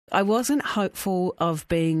I wasn't hopeful of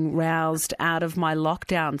being roused out of my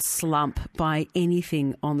lockdown slump by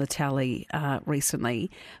anything on the telly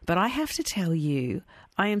recently, but I have to tell you,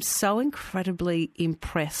 I am so incredibly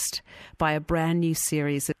impressed by a brand new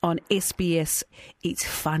series on SBS. It's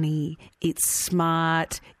funny, it's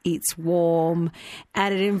smart, it's warm,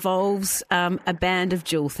 and it involves a band of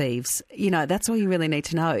jewel thieves. You know, that's all you really need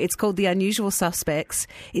to know. It's called The Unusual Suspects.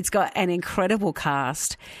 It's got an incredible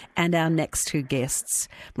cast, and our next two guests,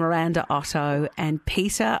 Miranda Otto and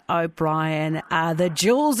Peter O'Brien, are the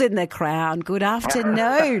jewels in the crown. Good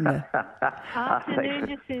afternoon.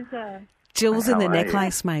 Afternoon, Jacinta. Jewels in the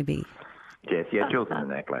necklace, maybe. Yes, jewels in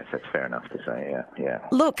the necklace. That's fair enough to say, yeah.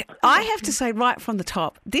 Look, I have to say right from the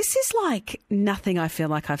top, this is like nothing I feel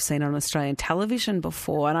like I've seen on Australian television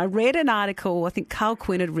before. And I read an article, I think Carl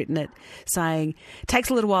Quinn had written it, saying it takes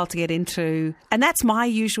a little while to get into, and that's my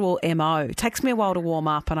usual MO. It takes me a while to warm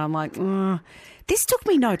up, and I'm like, this took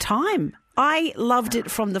me no time. I loved it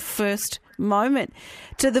from the first moment.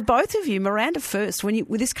 To the both of you, Miranda first, when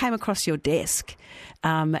this came across your desk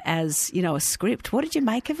as, you know, a script, what did you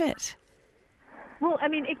make of it? Well, I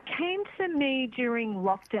mean, it came to me during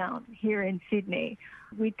lockdown here in Sydney.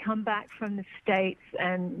 We'd come back from the States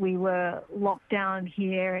and we were locked down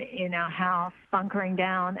here in our house, bunkering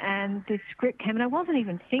down, and this script came, and I wasn't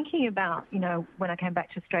even thinking about, you know, when I came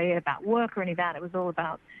back to Australia about work or any of that. It was all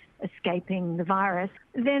about escaping the virus.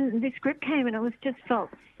 Then this script came and it was just felt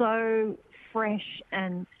so fresh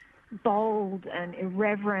and bold and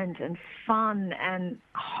irreverent and fun and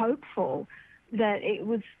hopeful that it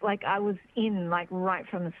was like I was in, like, right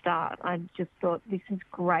from the start. I just thought, this is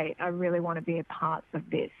great. I really want to be a part of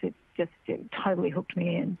this. It totally hooked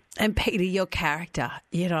me in. And Peter, your character,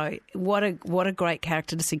 you know, what a great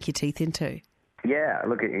character to sink your teeth into. Yeah,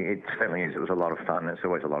 look, it certainly is. It was a lot of fun. It's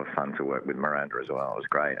always a lot of fun to work with Miranda as well. It was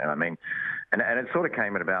great. And I mean, and it sort of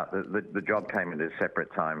came at about, the job came at a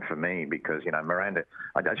separate time for me because, you know, Miranda,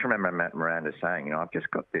 I just remember Miranda saying, you know, I've just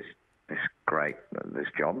got this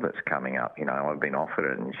job that's coming up, you know, I've been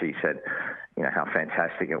offered it. And she said, you know, how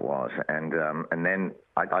fantastic it was. And then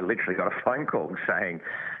I literally got a phone call saying,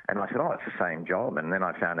 and I said, oh, it's the same job. And then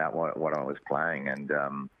I found out what I was playing. And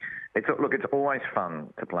it's always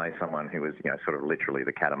fun to play someone who is, you know, sort of literally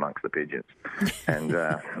the cat amongst the pigeons. And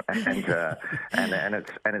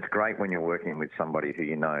it's great when you're working with somebody who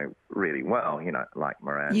you know really well, you know, like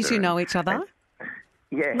Miranda. You two know each other?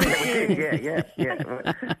 Yeah, we did.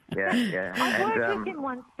 Yeah. I worked with him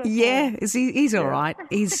once before. Yeah, he's all right.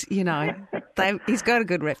 He's, you know, he's got a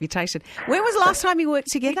good reputation. When was the last time you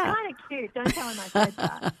worked together? He's kind of cute. Don't tell him I said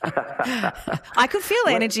that. I could feel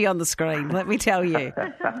energy on the screen, let me tell you.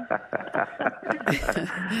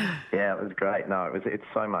 Yeah, it was great. No, it's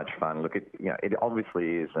so much fun. Look, it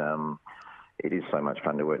obviously is. It is so much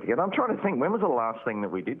fun to work together. I'm trying to think, when was the last thing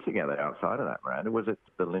that we did together outside of that, Miranda? Was it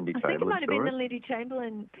the Lindy Chamberlain story? I think it might have been the Lindy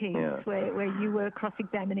Chamberlain piece where you were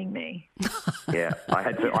cross-examining me. Yeah, I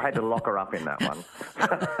had to lock her up in that one.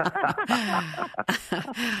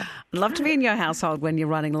 I'd love to be in your household when you're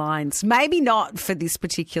running lines. Maybe not for this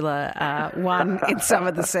particular one in some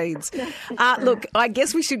of the scenes. Look, I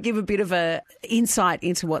guess we should give a bit of a insight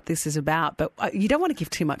into what this is about, but you don't want to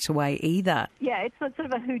give too much away either. Yeah, it's sort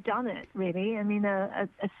of a whodunit, really. I mean, a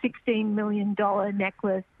 $16 million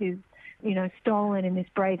necklace is, you know, stolen in this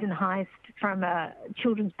brazen heist from a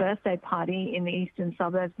children's birthday party in the eastern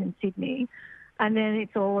suburbs in Sydney. And then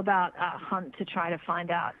it's all about a hunt to try to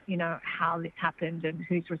find out, you know, how this happened and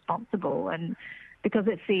who's responsible. And because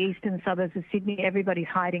it's the eastern suburbs of Sydney, everybody's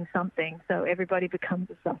hiding something, so everybody becomes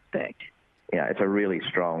a suspect. Yeah, it's a really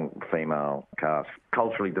strong female cast,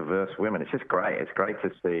 culturally diverse women. It's just great. It's great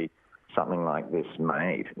to see something like this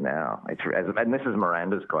made now. And this is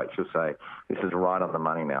Miranda's quote. She'll say, this is right on the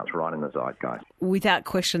money now. It's right in the zeitgeist. Without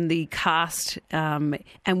question, the cast and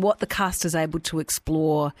what the cast is able to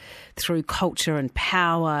explore through culture and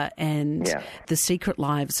power and the secret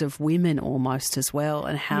lives of women almost as well,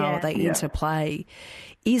 and how they interplay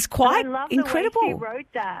is quite incredible. I love the way she wrote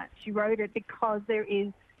that. She wrote it because there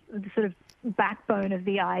is the sort of backbone of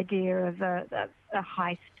the idea of a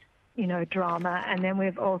heist, you know, drama, and then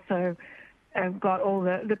we've also got all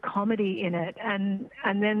the comedy in it, and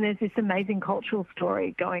then there's this amazing cultural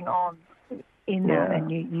story going on in that, and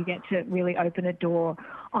you get to really open a door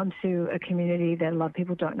onto a community that a lot of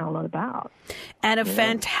people don't know a lot about. And a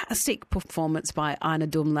fantastic performance by Ina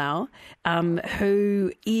Dumlau,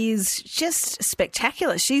 who is just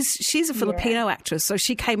spectacular. She's a Filipino actress, so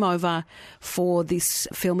she came over for this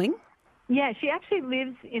filming. Yeah, she actually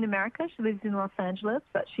lives in America. She lives in Los Angeles,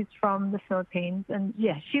 but she's from the Philippines. And,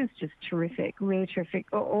 she was just terrific, really terrific.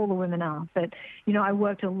 All the women are. But, you know, I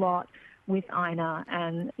worked a lot with Ina,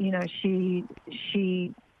 and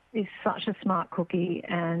she is such a smart cookie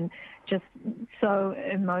and just so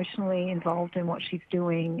emotionally involved in what she's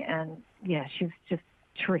doing, and she's just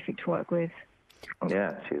terrific to work with.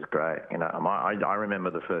 Yeah, she's great. I remember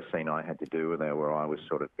the first scene I had to do with her where I was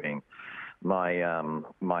sort of being my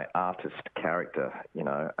artist character,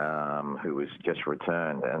 who was just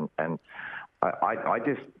returned, and I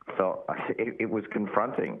just felt it was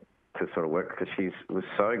confronting to sort of work because she was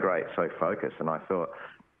so great, so focused, and I thought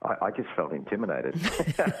I just felt intimidated.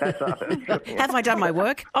 Have I done my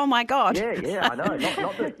work? Oh my God! Yeah, I know.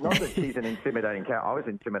 Not that she's an intimidating character. I was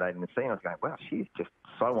intimidated in the scene. I was going, wow, she's just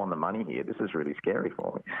so on the money here. This is really scary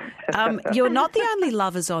for me. You're not the only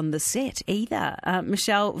lovers on the set either.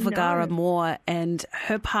 Michelle Vergara-Moore and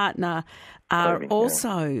her partner are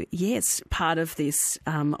also, part of this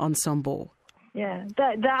ensemble. Yeah,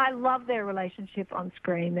 I love their relationship on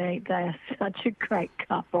screen. They are such a great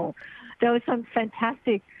couple. There were some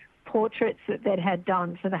fantastic portraits that they'd had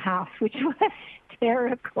done for the house, which were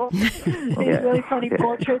hysterical. These really funny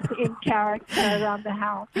portraits in character around the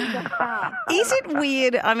house. Is it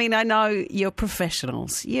weird? I mean, I know you're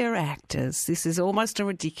professionals, you're actors. This is almost a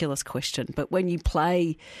ridiculous question, but when you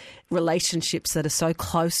play relationships that are so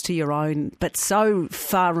close to your own but so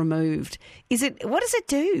far removed, what does it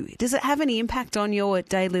do? Does it have any impact on your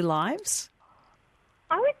daily lives?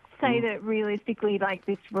 I would say that realistically, like,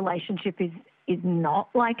 this relationship is not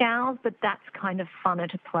like ours, but that's kind of funner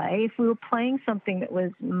to play. If we were playing something that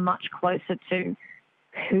was much closer to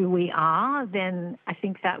who we are, then I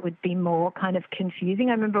think that would be more kind of confusing.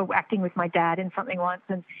 I remember acting with my dad in something once,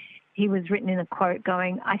 and he was written in a quote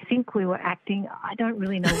going, I think we were acting, I don't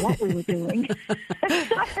really know what we were doing.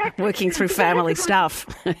 Working through family stuff.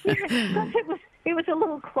 It was a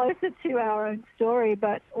little closer to our own story,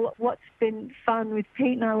 but what's been fun with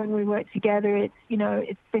Pete and I when we work together,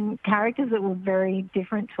 it's been characters that were very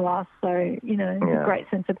different to us. So, it's a great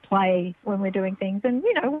sense of play when we're doing things. And,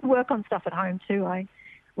 we work on stuff at home too. I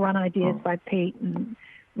run ideas by Pete and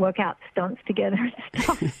work out stunts together and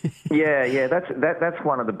stuff. Yeah, that's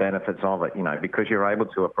one of the benefits of it, because you're able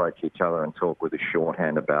to approach each other and talk with a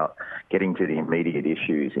shorthand about getting to the immediate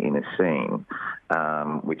issues in a scene,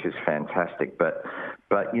 which is fantastic. But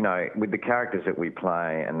with the characters that we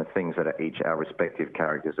play and the things that our respective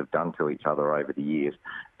characters have done to each other over the years,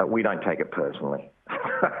 we don't take it personally.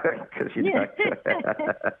 Because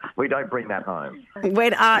we don't bring that home.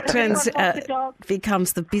 When art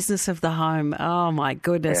becomes the business of the home, oh my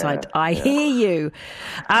goodness, I hear you.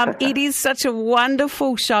 It is such a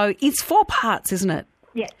wonderful show. It's 4 parts, isn't it?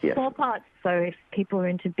 Yes, 4 parts. So if people are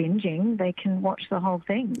into binging, they can watch the whole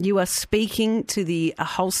thing. You are speaking to the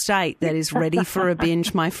whole state that is ready for a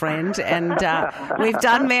binge, my friend. And we've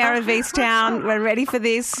done Mayor of Easttown. We're ready for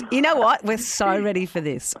this. You know what? We're so ready for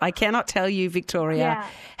this. I cannot tell you, Victoria,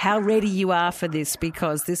 how ready you are for this,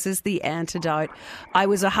 because this is the antidote. I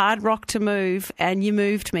was a hard rock to move and you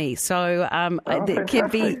moved me. So there can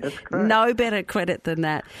be no better credit than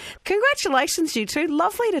that. Congratulations, you two.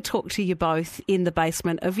 Lovely to talk to you both in the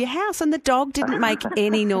basement of your house. And the dog didn't make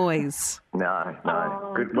any noise. No.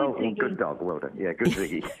 Good dog. Well done. Yeah, good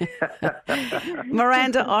Ziggy.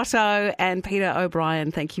 Miranda Otto and Peter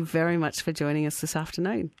O'Brien, thank you very much for joining us this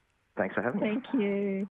afternoon. Thanks for having me. Thank you.